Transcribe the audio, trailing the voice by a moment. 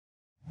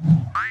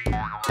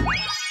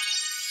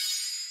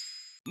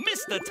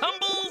Mr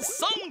Tumble's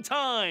song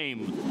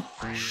time!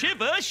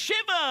 Shiver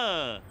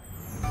Shiver!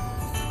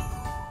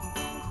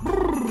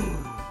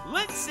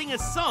 Let's sing a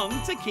song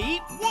to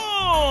keep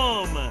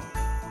warm!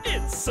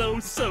 It's so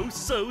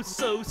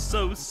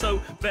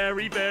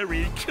very,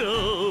 very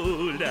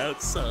cold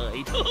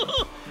outside.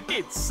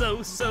 It's so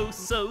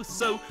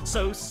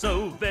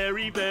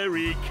very,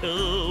 very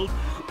cold.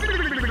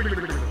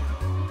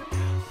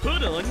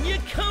 Put on your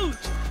coat,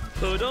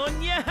 put on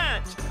your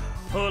hat,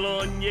 pull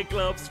on your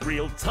gloves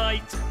real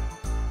tight.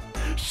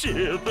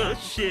 Shiver,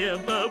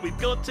 shiver, we've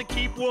got to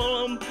keep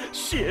warm.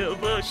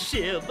 Shiver,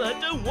 shiver,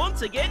 don't want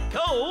to get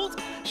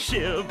cold.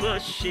 Shiver,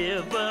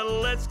 shiver,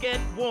 let's get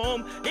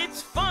warm.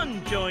 It's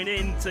fun, join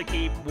in to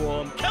keep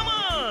warm. Come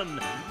on!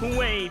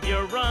 Wave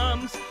your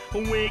arms,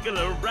 wiggle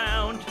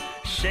around.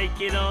 Shake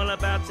it all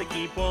about to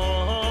keep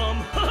warm.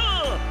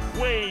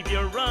 Wave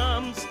your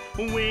arms,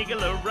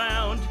 wiggle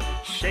around.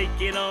 Shake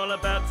it all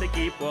about to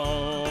keep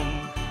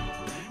warm.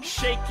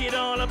 Shake it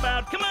all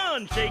about, come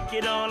on, shake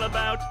it all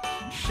about.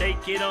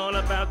 Shake it all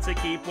about to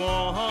keep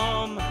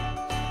warm.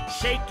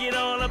 Shake it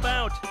all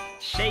about,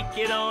 shake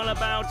it all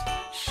about.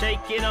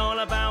 Shake it all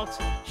about,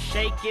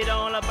 shake it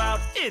all about.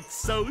 It's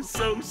so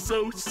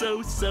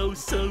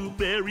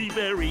very,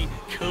 very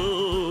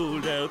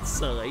cold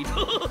outside.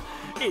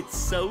 It's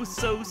so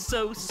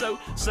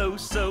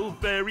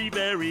very,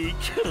 very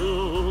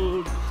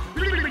cold.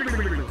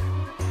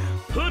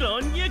 Put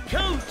on your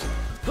coat,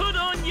 put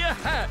on your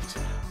hat,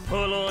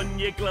 pull on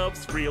your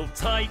gloves real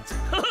tight.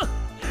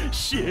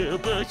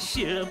 Shiver,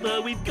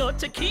 shiver, we've got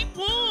to keep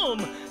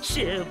warm.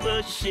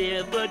 Shiver,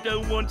 shiver,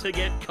 don't want to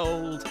get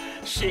cold.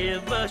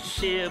 Shiver,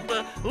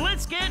 shiver,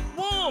 let's get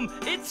warm.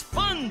 It's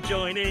fun,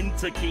 join in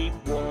to keep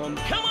warm.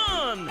 Come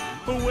on,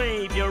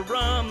 wave your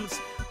arms,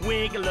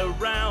 wiggle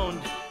around.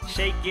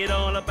 Shake it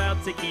all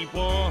about to keep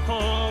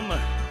warm.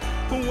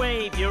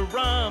 Wave your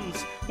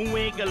arms,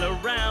 wiggle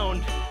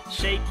around.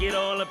 Shake it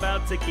all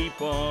about to keep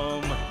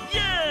warm.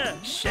 Yeah!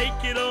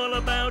 Shake it all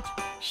about,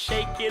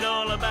 shake it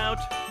all about.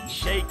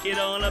 Shake it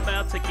all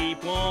about to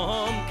keep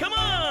warm. Come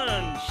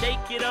on!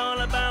 Shake it all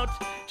about,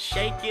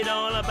 shake it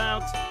all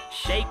about.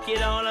 Shake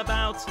it all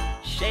about,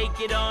 shake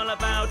it all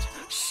about.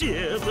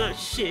 Shiver,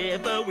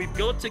 shiver, we've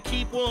got to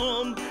keep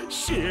warm.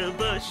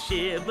 Shiver,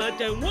 shiver,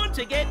 don't want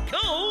to get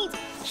cold.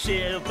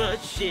 Shiver,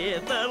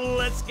 shiver,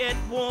 let's get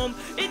warm.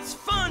 It's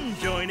fun,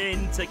 join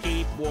in to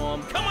keep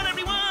warm. Come on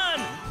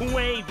everyone!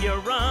 Wave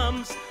your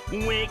arms,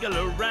 wiggle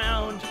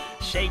around.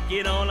 Shake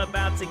it all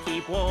about to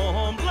keep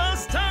warm.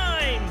 Last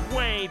time!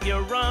 Wave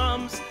your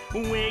arms,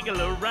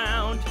 wiggle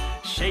around.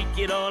 Shake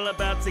it all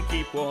about to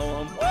keep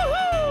warm.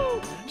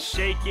 Woohoo!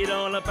 Shake it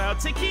all about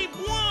to keep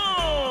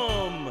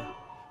warm.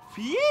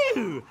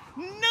 Phew!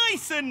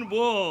 Nice and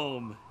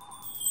warm.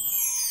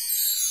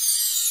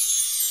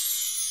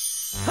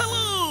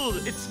 Hello!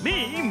 It's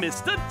me,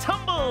 Mr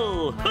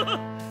Tumble.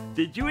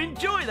 Did you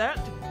enjoy that?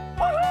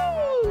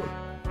 Woohoo!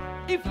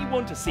 If you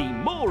want to see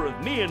more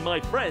of me and my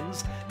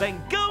friends,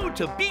 then go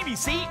to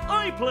BBC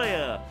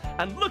iPlayer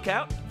and look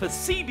out for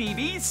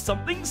CBeebies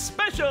Something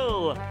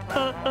Special.